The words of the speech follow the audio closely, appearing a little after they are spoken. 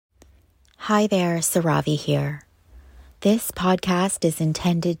Hi there, Saravi here. This podcast is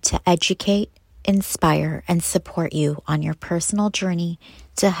intended to educate, inspire, and support you on your personal journey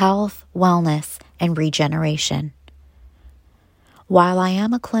to health, wellness, and regeneration. While I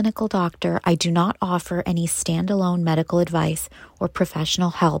am a clinical doctor, I do not offer any standalone medical advice or professional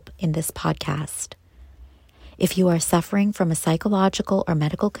help in this podcast. If you are suffering from a psychological or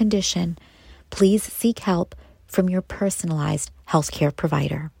medical condition, please seek help from your personalized healthcare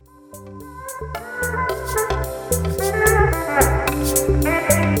provider.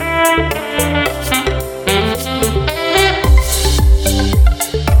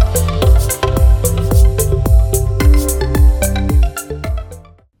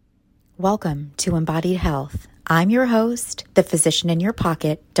 Welcome to Embodied Health. I'm your host, the physician in your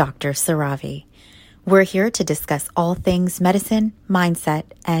pocket, Dr. Saravi. We're here to discuss all things medicine, mindset,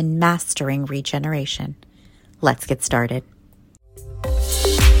 and mastering regeneration. Let's get started.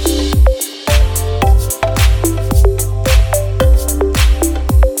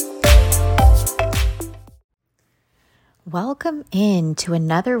 Welcome in to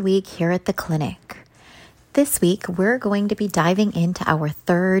another week here at the clinic. This week, we're going to be diving into our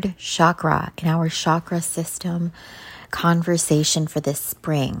third chakra in our chakra system conversation for this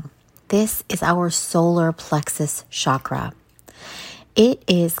spring. This is our solar plexus chakra. It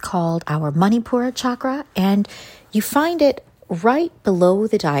is called our Manipura chakra, and you find it right below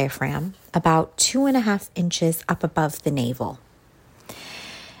the diaphragm, about 2.5 inches up above the navel.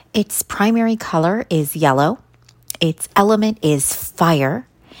 Its primary color is yellow. Its element is fire,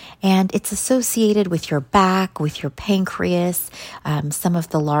 and it's associated with your back, with your pancreas, some of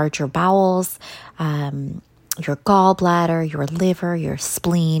the larger bowels, your gallbladder, your liver, your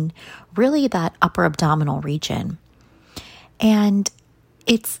spleen, really that upper abdominal region. And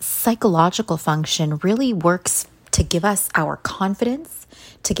its psychological function really works to give us our confidence,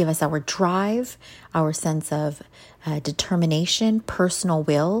 to give us our drive, our sense of determination, personal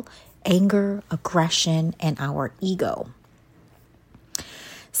will, anger, aggression, and our ego.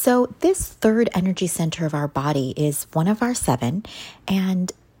 So this third energy center of our body is one of our 7,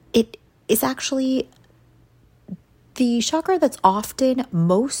 and it is actually the chakra that's often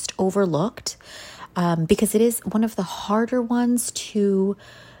most overlooked because it is one of the harder ones to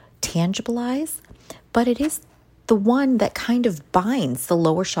tangibilize, but it is the one that kind of binds the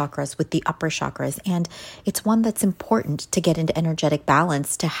lower chakras with the upper chakras. And it's one that's important to get into energetic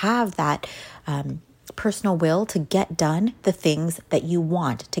balance, to have that personal will to get done the things that you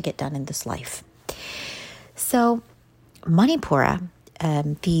want to get done in this life. So Manipura,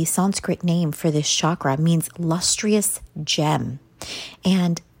 the Sanskrit name for this chakra, means lustrous gem.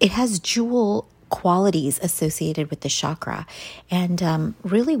 And it has jewel qualities associated with the chakra, and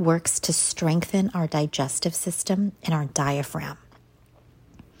really works to strengthen our digestive system and our diaphragm.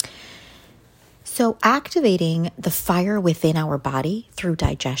 So activating the fire within our body through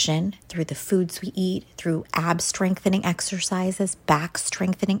digestion, through the foods we eat, through ab strengthening exercises, back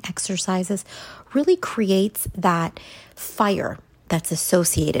strengthening exercises, really creates that fire that's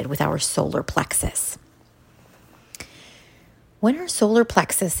associated with our solar plexus. When our solar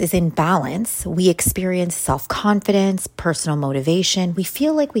plexus is in balance, we experience self-confidence, personal motivation. We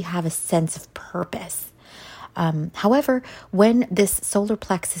feel like we have a sense of purpose. However, when this solar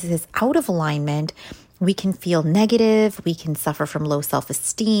plexus is out of alignment, we can feel negative, we can suffer from low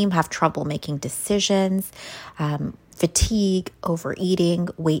self-esteem, have trouble making decisions, fatigue, overeating,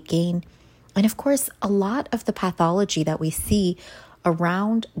 weight gain. And of course, a lot of the pathology that we see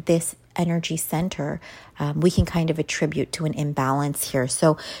around this energy center, we can kind of attribute to an imbalance here.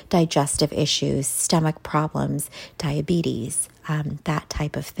 So digestive issues, stomach problems, diabetes, that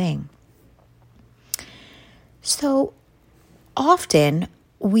type of thing. So often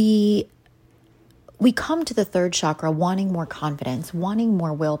we come to the third chakra wanting more confidence, wanting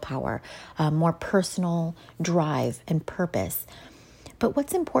more willpower, more personal drive and purpose. But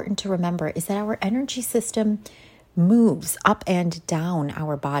what's important to remember is that our energy system moves up and down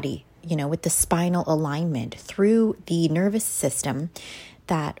our body, with the spinal alignment through the nervous system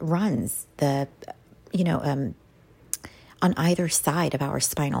that runs on either side of our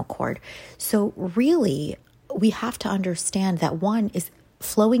spinal cord. So really, we have to understand that one is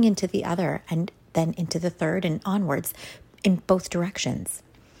flowing into the other and then into the third and onwards in both directions.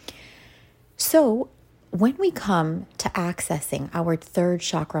 So when we come to accessing our third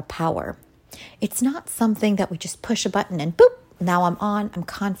chakra power, it's not something that we just push a button and boop, now I'm on, I'm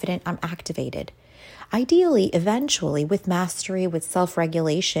confident, I'm activated. Ideally, eventually, with mastery, with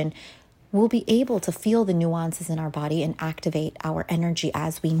self-regulation, we'll be able to feel the nuances in our body and activate our energy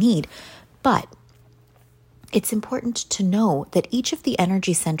as we need. But it's important to know that each of the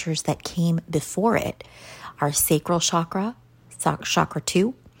energy centers that came before it, our sacral chakra, chakra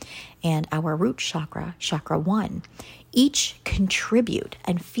 2, and our root chakra, chakra 1, each contribute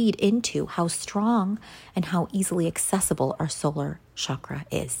and feed into how strong and how easily accessible our solar chakra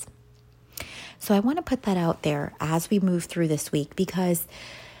is. So I want to put that out there as we move through this week, because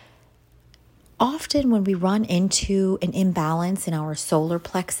often when we run into an imbalance in our solar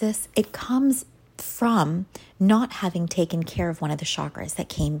plexus, it comes from not having taken care of one of the chakras that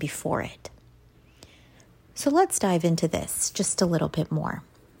came before it. So let's dive into this just a little bit more.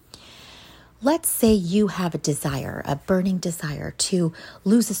 Let's say you have a desire, a burning desire to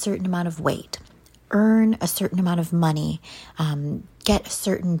lose a certain amount of weight, earn a certain amount of money, get a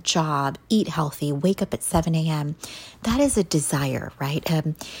certain job, eat healthy, wake up at 7 a.m. That is a desire, right?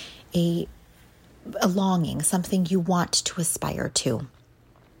 A longing, something you want to aspire to.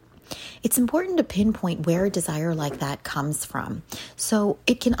 It's important to pinpoint where a desire like that comes from. So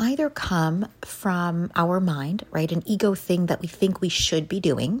it can either come from our mind, right? An ego thing that we think we should be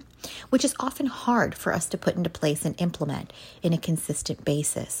doing, which is often hard for us to put into place and implement in a consistent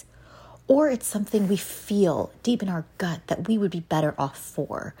basis. Or it's something we feel deep in our gut that we would be better off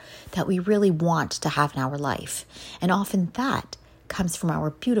for, that we really want to have in our life. And often that comes from our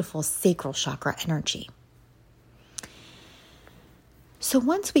beautiful sacral chakra energy. So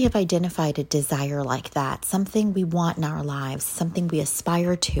once we have identified a desire like that, something we want in our lives, something we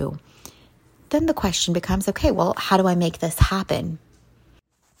aspire to, then the question becomes, okay, well, how do I make this happen?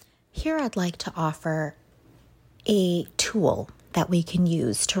 Here I'd like to offer a tool that we can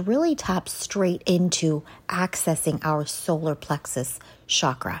use to really tap straight into accessing our solar plexus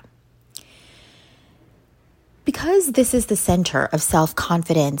chakra. Because this is the center of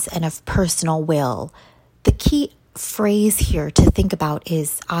self-confidence and of personal will, the key phrase here to think about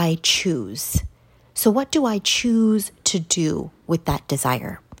is I choose. So what do I choose to do with that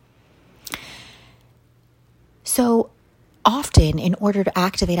desire? So often, in order to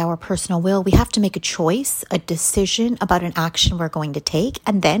activate our personal will, we have to make a choice, a decision about an action we're going to take,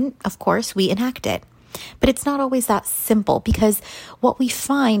 and then, of course, we enact it. But it's not always that simple, because what we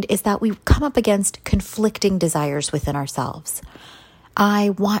find is that we come up against conflicting desires within ourselves. I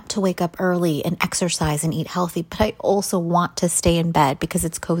want to wake up early and exercise and eat healthy, but I also want to stay in bed because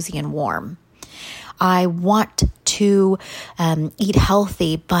it's cozy and warm. I want to eat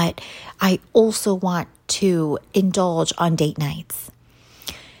healthy, but I also want to indulge on date nights.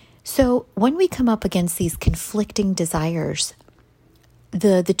 So when we come up against these conflicting desires,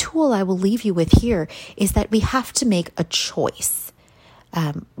 the tool I will leave you with here is that we have to make a choice.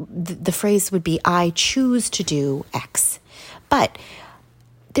 The phrase would be, I choose to do X. But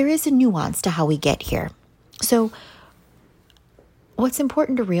there is a nuance to how we get here. So what's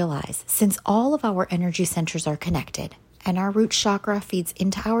important to realize, since all of our energy centers are connected, and our root chakra feeds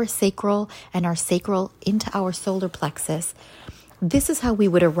into our sacral, and our sacral into our solar plexus, this is how we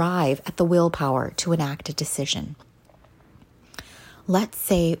would arrive at the willpower to enact a decision. Let's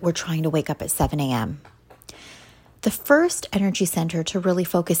say we're trying to wake up at 7 a.m. The first energy center to really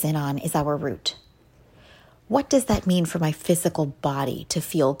focus in on is our root. What does that mean for my physical body to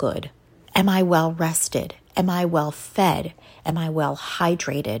feel good? Am I well rested? Am I well fed? Am I well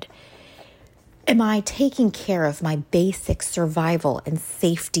hydrated? Am I taking care of my basic survival and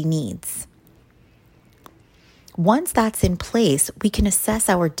safety needs? Once that's in place, we can assess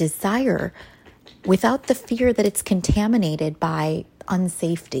our desire without the fear that it's contaminated by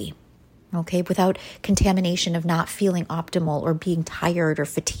unsafety, okay? Without contamination of not feeling optimal or being tired or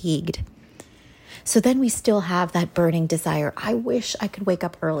fatigued. So then we still have that burning desire. I wish I could wake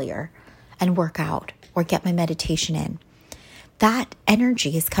up earlier and work out or get my meditation in. That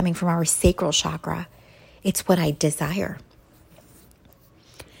energy is coming from our sacral chakra. It's what I desire.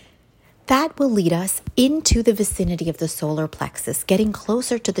 That will lead us into the vicinity of the solar plexus, getting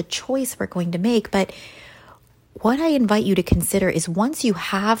closer to the choice we're going to make. But what I invite you to consider is, once you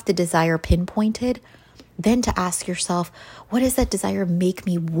have the desire pinpointed, then to ask yourself, what does that desire make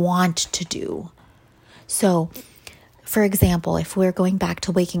me want to do? So, for example, if we're going back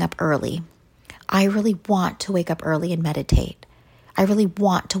to waking up early, I really want to wake up early and meditate. I really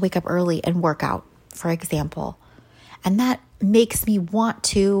want to wake up early and work out, for example. And that makes me want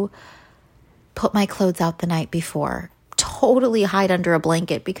to put my clothes out the night before, totally hide under a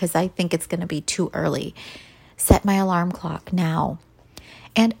blanket because I think it's going to be too early. Set my alarm clock now.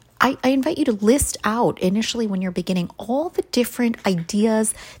 And I invite you to list out initially, when you're beginning, all the different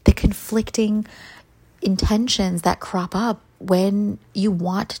ideas, the conflicting intentions that crop up when you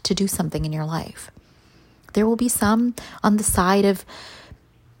want to do something in your life. There will be some on the side of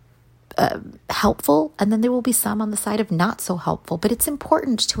helpful, and then there will be some on the side of not so helpful. But it's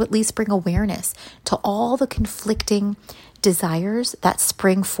important to at least bring awareness to all the conflicting desires that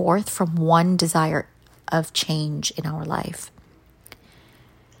spring forth from one desire of change in our life.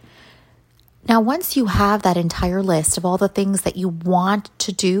 Now, once you have that entire list of all the things that you want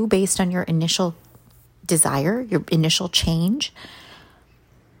to do based on your initial desire, your initial change,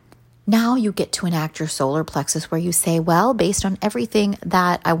 now you get to enact your solar plexus, where you say, well, based on everything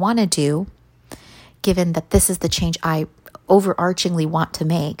that I want to do, given that this is the change I overarchingly want to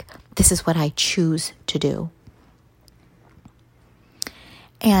make, this is what I choose to do.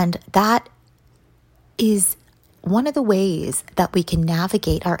 And that is one of the ways that we can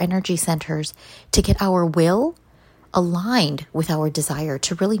navigate our energy centers to get our will aligned with our desire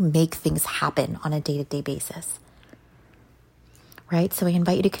to really make things happen on a day-to-day basis. Right? So I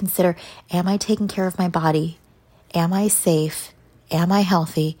invite you to consider, am I taking care of my body? Am I safe? Am I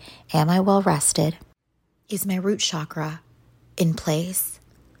healthy? Am I well rested? Is my root chakra in place?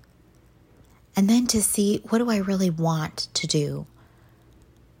 And then to see, what do I really want to do?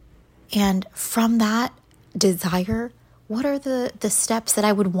 And from that desire, what are the steps that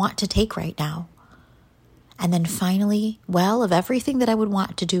I would want to take right now? And then finally, well, of everything that I would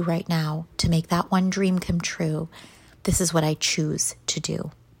want to do right now to make that one dream come true, this is what I choose to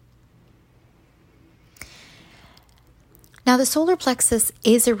do. Now, the solar plexus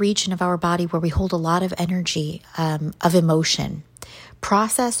is a region of our body where we hold a lot of energy, of emotion,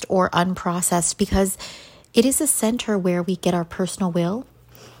 processed or unprocessed, because it is a center where we get our personal will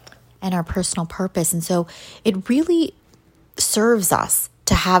and our personal purpose. And so it really serves us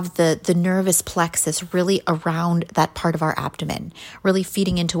to have the nervous plexus really around that part of our abdomen, really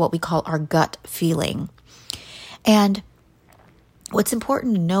feeding into what we call our gut feeling. And what's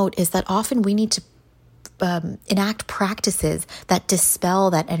important to note is that often we need to enact practices that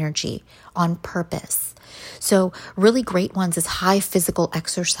dispel that energy on purpose. So really great ones is high physical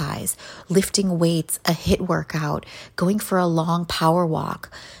exercise, lifting weights, a HIIT workout, going for a long power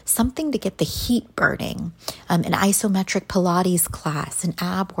walk, something to get the heat burning, an isometric Pilates class, an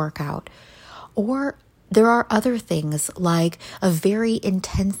ab workout. Or there are other things like a very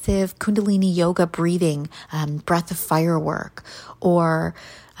intensive Kundalini yoga breathing, breath of fire work, or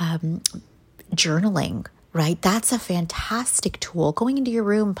journaling, right? That's a fantastic tool. Going into your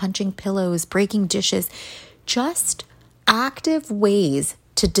room, punching pillows, breaking dishes, just active ways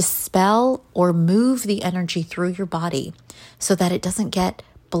to dispel or move the energy through your body so that it doesn't get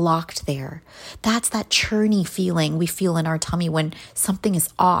blocked there. That's that churny feeling we feel in our tummy when something is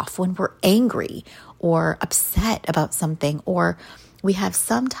off, when we're angry or upset about something, or we have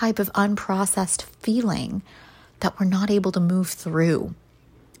some type of unprocessed feeling that we're not able to move through.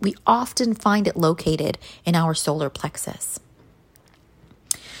 We often find it located in our solar plexus.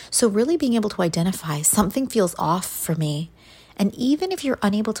 So really being able to identify something feels off for me. And even if you're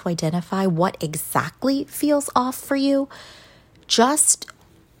unable to identify what exactly feels off for you, just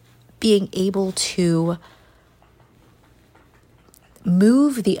being able to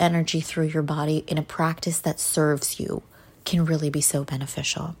move the energy through your body in a practice that serves you can really be so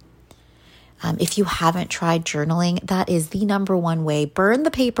beneficial. If you haven't tried journaling, that is the number one way. Burn the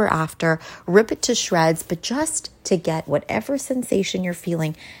paper after, rip it to shreds, but just to get whatever sensation you're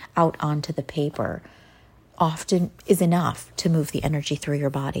feeling out onto the paper often is enough to move the energy through your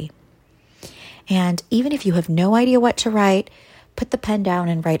body. And even if you have no idea what to write, put the pen down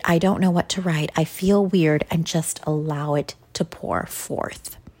and write, I don't know what to write. I feel weird, and just allow it to pour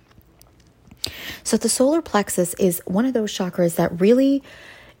forth. So the solar plexus is one of those chakras that really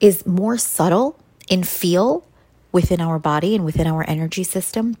is more subtle in feel within our body and within our energy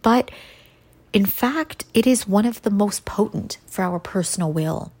system. But in fact, it is one of the most potent for our personal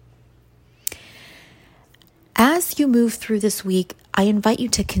will. As you move through this week, I invite you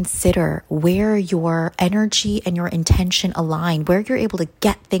to consider where your energy and your intention align, where you're able to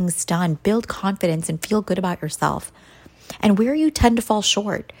get things done, build confidence, and feel good about yourself, and where you tend to fall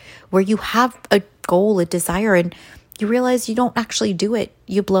short, where you have a goal, a desire, and you realize you don't actually do it.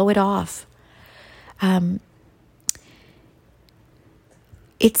 You blow it off.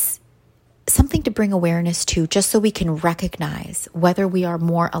 It's something to bring awareness to, just so we can recognize whether we are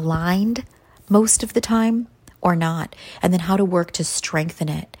more aligned most of the time or not, and then how to work to strengthen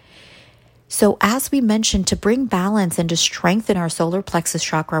it. So as we mentioned, to bring balance and to strengthen our solar plexus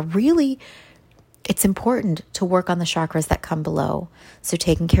chakra, really, it's important to work on the chakras that come below. So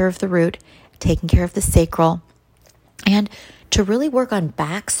taking care of the root, taking care of the sacral, and to really work on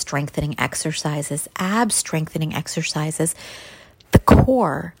back strengthening exercises, ab strengthening exercises, the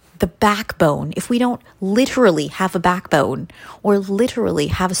core, the backbone, if we don't literally have a backbone or literally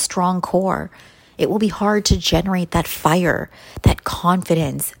have a strong core, it will be hard to generate that fire, that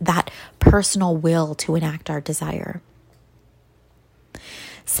confidence, that personal will to enact our desire.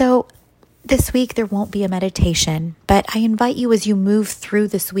 So this week, there won't be a meditation, but I invite you as you move through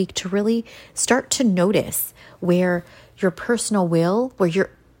this week to really start to notice where your personal will, where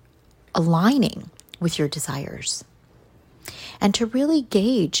you're aligning with your desires, and to really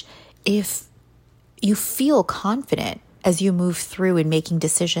gauge if you feel confident as you move through in making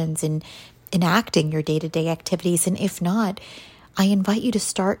decisions and enacting your day-to-day activities. And if not, I invite you to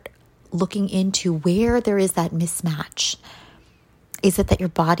start looking into where there is that mismatch. Is it that your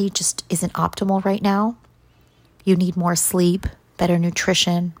body just isn't optimal right now? You need more sleep, better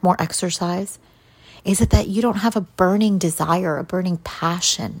nutrition, more exercise? Is it that you don't have a burning desire, a burning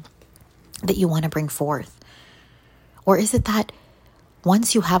passion that you want to bring forth? Or is it that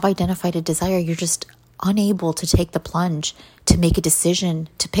once you have identified a desire, you're just unable to take the plunge, to make a decision,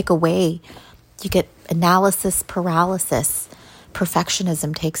 to pick a way? You get analysis paralysis,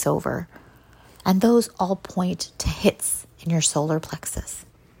 perfectionism takes over. And those all point to hits in your solar plexus.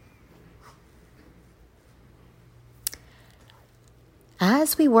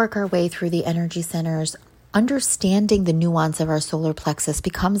 As we work our way through the energy centers, understanding the nuance of our solar plexus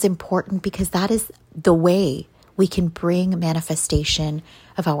becomes important because that is the way we can bring manifestation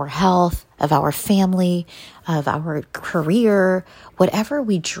of our health, of our family, of our career, whatever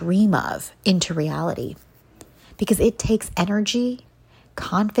we dream of into reality. Because it takes energy,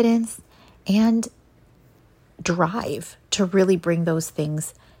 confidence, and drive to really bring those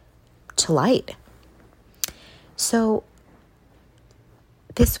things to light. So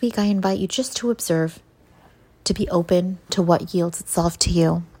this week I invite you just to observe, to be open to what yields itself to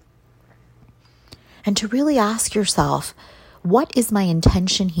you, and to really ask yourself, what is my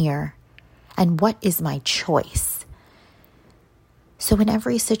intention here and what is my choice? So in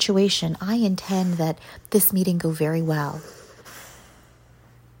every situation, I intend that this meeting go very well.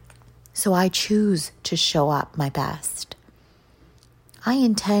 So I choose to show up my best. I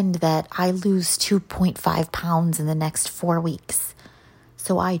intend that I lose 2.5 pounds in the next 4 weeks.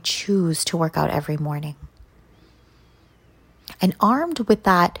 So I choose to work out every morning. And armed with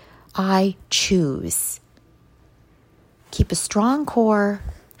that, I choose. Keep a strong core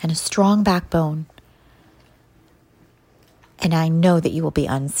and a strong backbone. And I know that you will be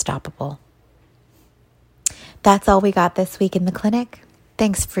unstoppable. That's all we got this week in the clinic.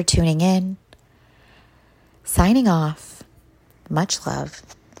 Thanks for tuning in. Signing off. Much love,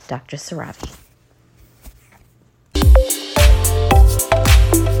 Dr. Saravi.